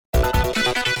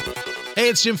Hey,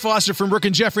 it's Jim Foster from Brooke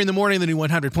and Jeffrey in the morning, the new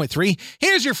 100.3.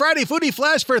 Here's your Friday Foodie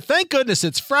Flash for, thank goodness,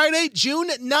 it's Friday, June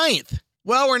 9th.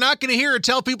 Well, we're not going to hear her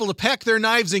tell people to pack their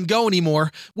knives and go anymore.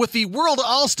 With the World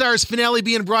All-Stars finale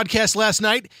being broadcast last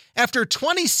night, after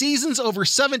 20 seasons over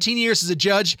 17 years as a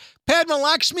judge, Padma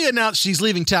Lakshmi announced she's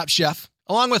leaving Top Chef.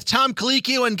 Along with Tom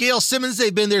Colicchio and Gail Simmons,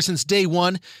 they've been there since day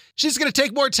one. She's going to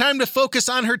take more time to focus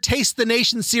on her Taste the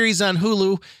Nation series on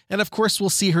Hulu, and of course,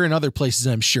 we'll see her in other places,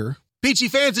 I'm sure. Peachy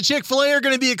fans at Chick Fil A are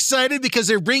going to be excited because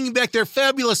they're bringing back their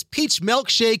fabulous peach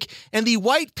milkshake and the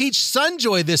white peach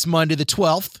Sunjoy this Monday, the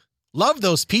 12th. Love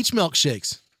those peach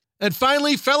milkshakes. And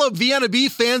finally, fellow Vienna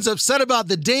Beef fans upset about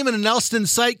the Damen and Elston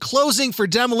site closing for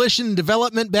demolition and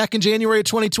development back in January of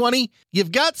 2020.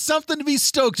 You've got something to be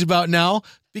stoked about now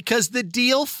because the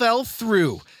deal fell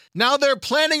through. Now they're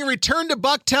planning a return to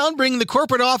Bucktown, bringing the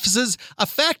corporate offices, a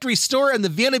factory store, and the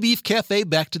Vienna Beef Cafe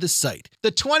back to the site.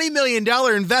 The $20 million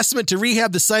investment to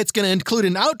rehab the site's going to include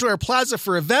an outdoor plaza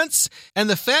for events, and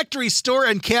the factory store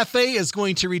and cafe is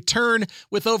going to return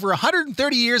with over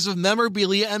 130 years of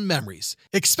memorabilia and memories.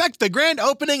 Expect the grand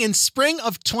opening in spring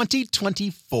of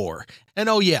 2024. And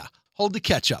oh yeah, hold the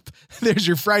catch up. There's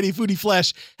your Friday Foodie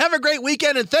Flash. Have a great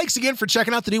weekend, and thanks again for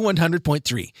checking out the new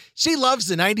 100.3. She loves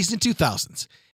the 90s and 2000s.